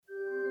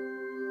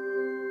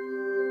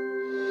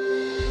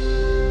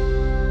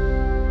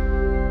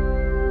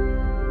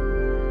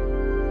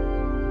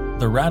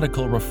The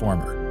Radical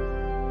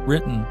Reformer,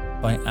 written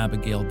by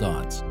Abigail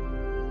Dodds.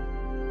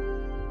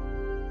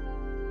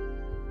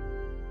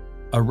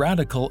 A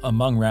radical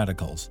among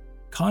radicals,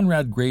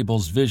 Conrad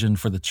Grebel's vision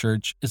for the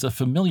church is a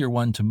familiar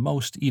one to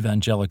most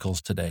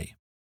evangelicals today.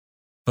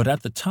 But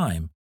at the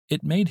time,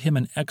 it made him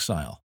an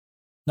exile,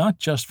 not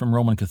just from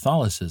Roman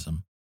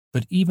Catholicism,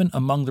 but even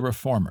among the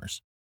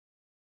Reformers.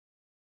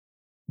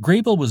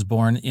 Grebel was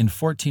born in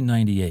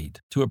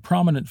 1498 to a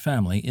prominent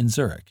family in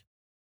Zurich.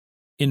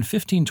 In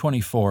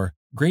 1524,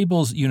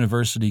 Grebel's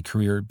university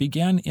career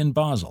began in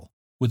Basel,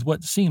 with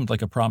what seemed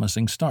like a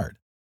promising start.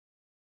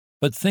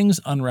 But things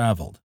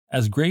unraveled,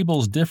 as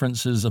Grebel's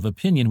differences of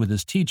opinion with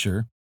his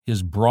teacher,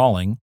 his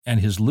brawling, and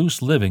his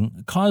loose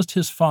living caused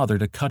his father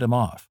to cut him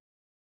off.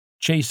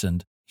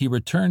 Chastened, he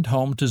returned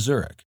home to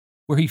Zurich,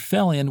 where he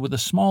fell in with a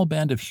small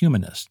band of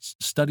humanists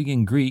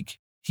studying Greek,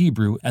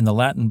 Hebrew, and the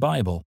Latin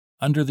Bible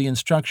under the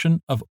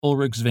instruction of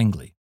Ulrich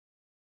Zwingli.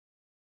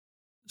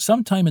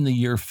 Sometime in the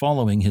year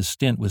following his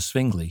stint with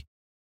Zwingli,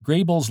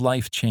 Grebel's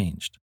life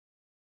changed.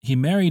 He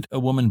married a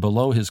woman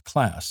below his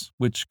class,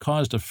 which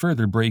caused a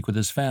further break with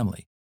his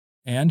family,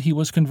 and he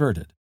was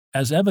converted,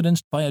 as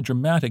evidenced by a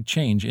dramatic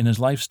change in his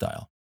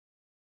lifestyle.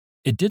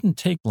 It didn't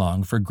take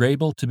long for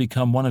Grebel to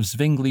become one of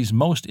Zwingli's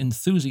most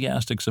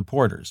enthusiastic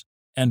supporters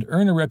and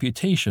earn a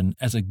reputation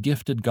as a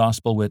gifted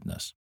gospel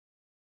witness.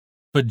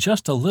 But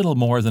just a little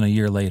more than a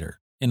year later,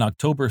 in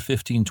October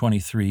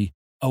 1523,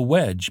 a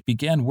wedge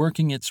began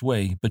working its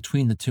way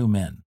between the two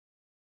men.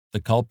 The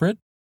culprit?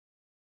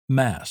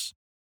 Mass.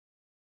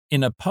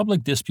 In a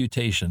public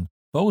disputation,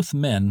 both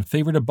men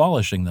favored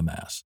abolishing the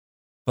Mass.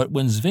 But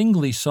when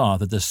Zwingli saw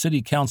that the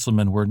city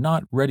councilmen were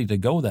not ready to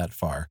go that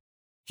far,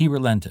 he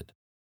relented.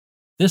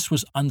 This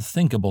was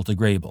unthinkable to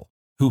Grebel,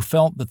 who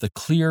felt that the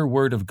clear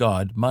word of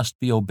God must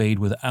be obeyed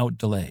without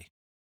delay.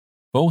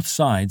 Both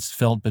sides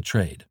felt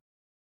betrayed.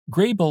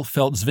 Grebel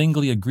felt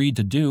Zwingli agreed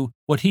to do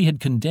what he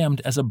had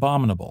condemned as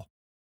abominable,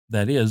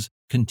 that is,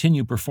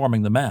 continue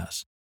performing the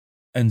Mass,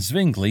 and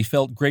Zwingli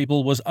felt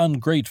Grebel was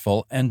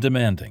ungrateful and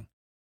demanding.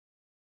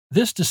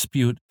 This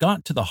dispute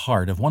got to the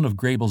heart of one of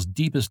Grebel's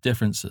deepest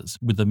differences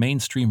with the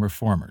mainstream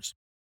reformers.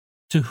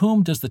 To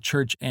whom does the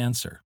church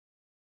answer?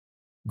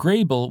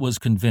 Grebel was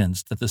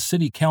convinced that the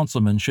city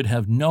councilmen should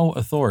have no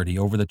authority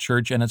over the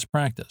church and its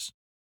practice.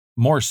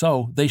 More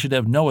so, they should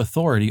have no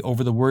authority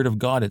over the Word of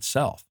God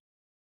itself.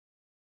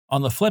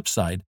 On the flip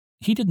side,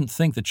 he didn't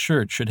think the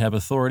church should have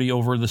authority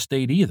over the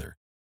state either,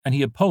 and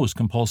he opposed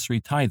compulsory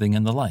tithing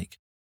and the like.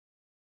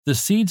 The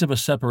seeds of a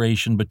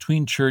separation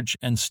between church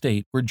and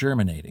state were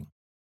germinating.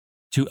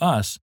 To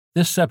us,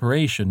 this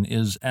separation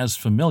is as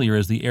familiar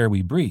as the air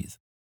we breathe.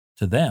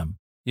 To them,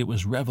 it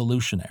was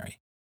revolutionary.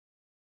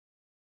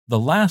 The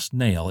last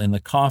nail in the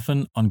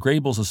coffin on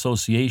Grebel's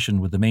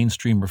association with the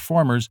mainstream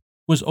reformers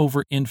was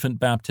over infant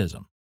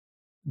baptism.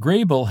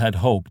 Grebel had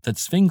hoped that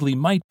Zwingli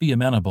might be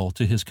amenable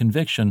to his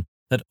conviction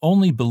that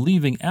only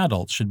believing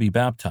adults should be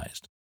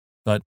baptized,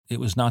 but it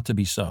was not to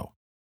be so.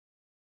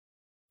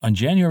 On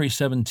January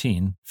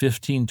 17,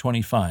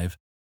 1525,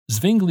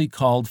 Zwingli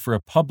called for a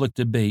public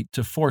debate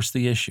to force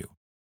the issue.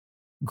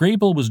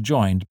 Grebel was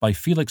joined by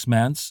Felix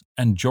Manz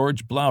and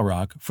George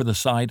Blaurock for the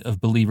side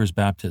of believers'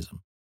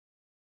 baptism.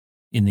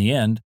 In the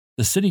end,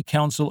 the city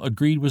council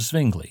agreed with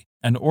Zwingli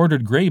and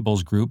ordered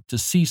Grebel's group to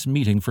cease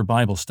meeting for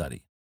Bible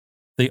study.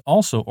 They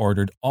also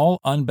ordered all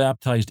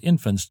unbaptized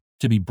infants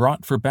to be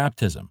brought for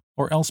baptism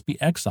or else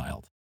be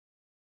exiled.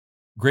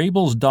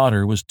 Grebel's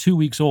daughter was 2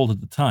 weeks old at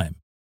the time,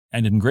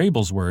 and in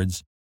Grebel's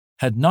words,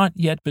 had not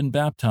yet been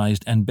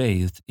baptized and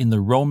bathed in the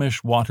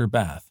Romish water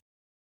bath,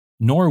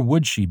 nor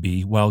would she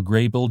be while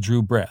Grebel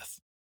drew breath,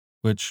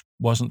 which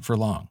wasn't for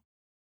long.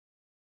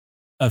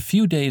 A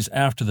few days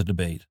after the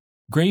debate,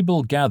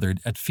 Grebel gathered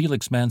at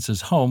Felix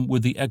Manz's home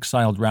with the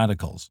exiled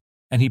radicals,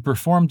 and he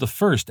performed the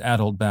first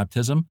adult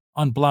baptism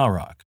on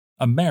Blaurock,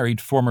 a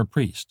married former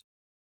priest.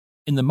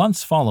 In the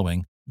months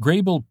following,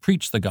 Grebel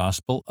preached the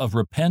gospel of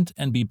repent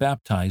and be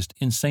baptized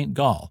in St.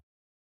 Gall,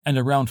 and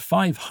around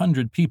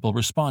 500 people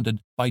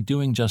responded by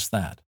doing just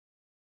that.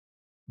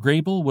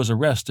 Grebel was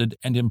arrested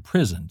and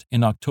imprisoned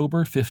in October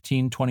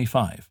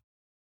 1525.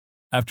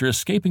 After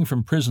escaping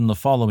from prison the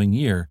following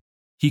year,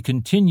 he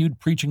continued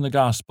preaching the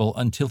gospel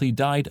until he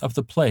died of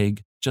the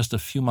plague just a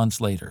few months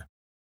later.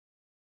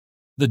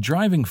 The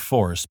driving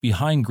force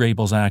behind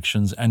Grebel's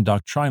actions and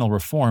doctrinal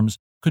reforms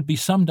could be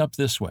summed up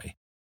this way: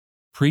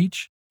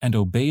 preach and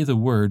obey the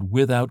word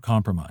without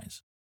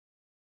compromise.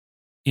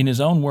 In his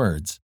own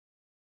words,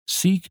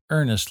 seek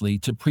earnestly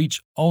to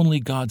preach only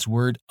God's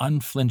word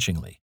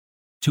unflinchingly,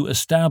 to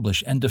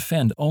establish and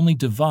defend only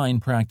divine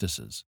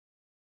practices,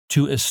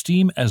 to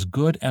esteem as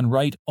good and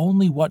right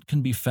only what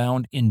can be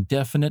found in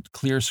definite,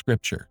 clear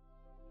Scripture,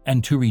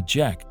 and to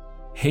reject,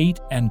 hate,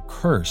 and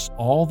curse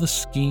all the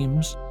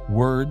schemes,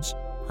 words,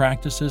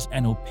 practices,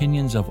 and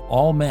opinions of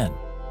all men,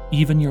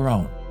 even your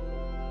own,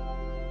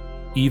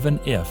 even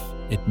if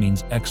it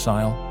means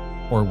exile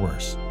or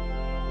worse.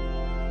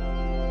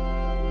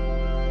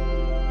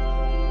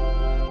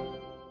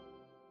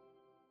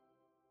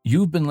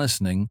 You've been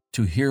listening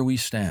to Here We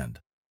Stand,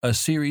 a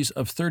series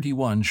of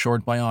 31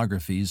 short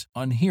biographies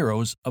on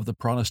heroes of the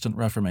Protestant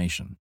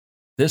Reformation.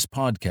 This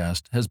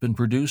podcast has been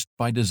produced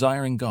by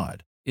Desiring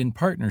God in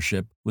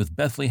partnership with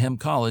Bethlehem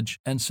College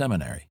and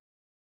Seminary.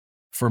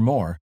 For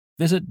more,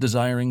 visit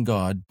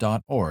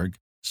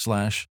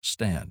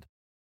desiringgod.org/stand.